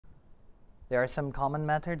There are some common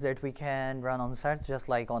methods that we can run on sets, just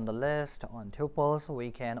like on the list, on tuples.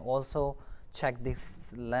 We can also check the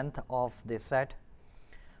length of the set.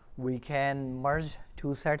 We can merge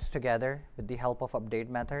two sets together with the help of update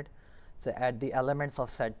method. So add the elements of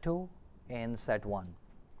set 2 in set 1.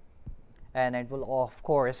 And it will, of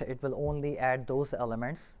course, it will only add those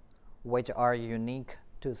elements which are unique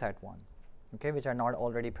to set 1, okay, which are not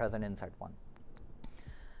already present in set 1.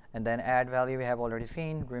 And then add value we have already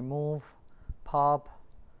seen, remove, pop,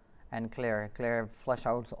 and clear. Clear flush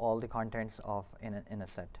out all the contents of in a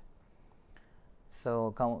set.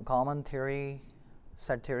 So common theory,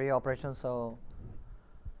 set theory operations. So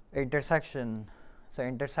intersection. So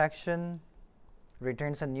intersection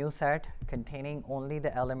returns a new set containing only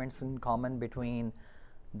the elements in common between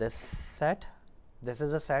this set. This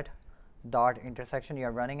is a set dot intersection. You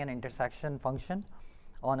are running an intersection function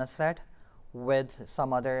on a set with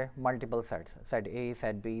some other multiple sets, set A,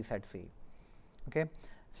 set B, set C. Okay,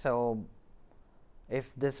 so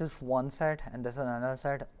if this is one set and this is another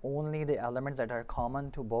set, only the elements that are common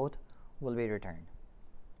to both will be returned.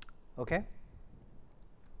 Okay,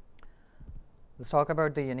 let's talk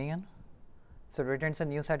about the union. So it returns a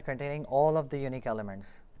new set containing all of the unique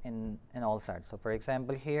elements in all sets. So for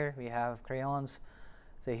example, here we have crayons.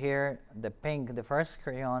 So here the pink, the first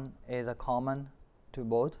crayon, is a common to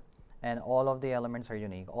both, and all of the elements are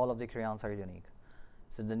unique. All of the crayons are unique.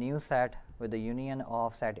 So the new set with the union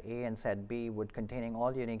of set A and set B would containing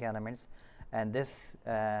all unique elements, and this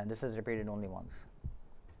is repeated only once.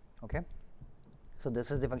 Okay, so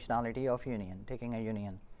this is the functionality of union, taking a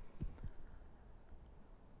union.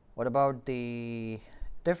 What about the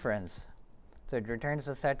difference? So it returns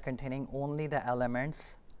a set containing only the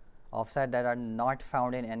elements of set that are not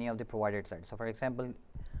found in any of the provided sets. So for example,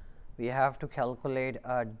 we have to calculate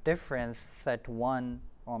a difference set 1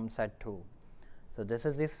 from set 2. So this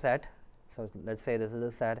is the set. So let's say this is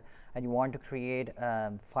the set, and you want to create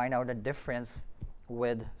find out a difference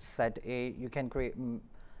with set A. You can create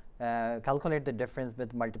calculate the difference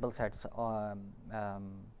with multiple sets.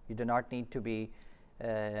 You do not need to be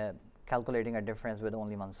calculating a difference with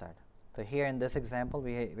only one set. So here in this example,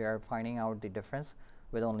 we are finding out the difference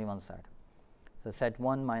with only one set. So set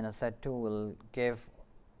 1 minus set 2 will give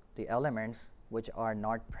the elements which are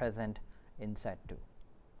not present in set 2.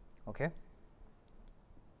 Okay.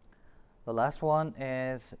 The last one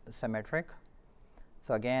is symmetric.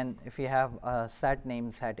 So again, if we have a set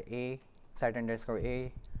named set A, set underscore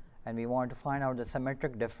A, and we want to find out the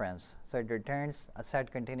symmetric difference, so it returns a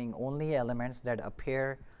set containing only elements that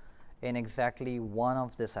appear in exactly one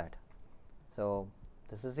of the set. So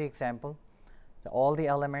this is the example. So all the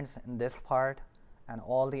elements in this part and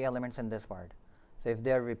all the elements in this part. So if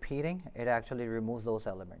they are repeating, it actually removes those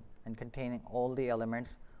elements and containing all the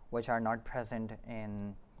elements which are not present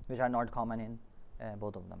in, which are not common in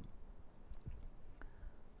both of them.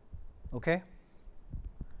 Okay.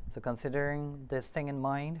 So considering this thing in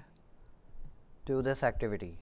mind, do this activity.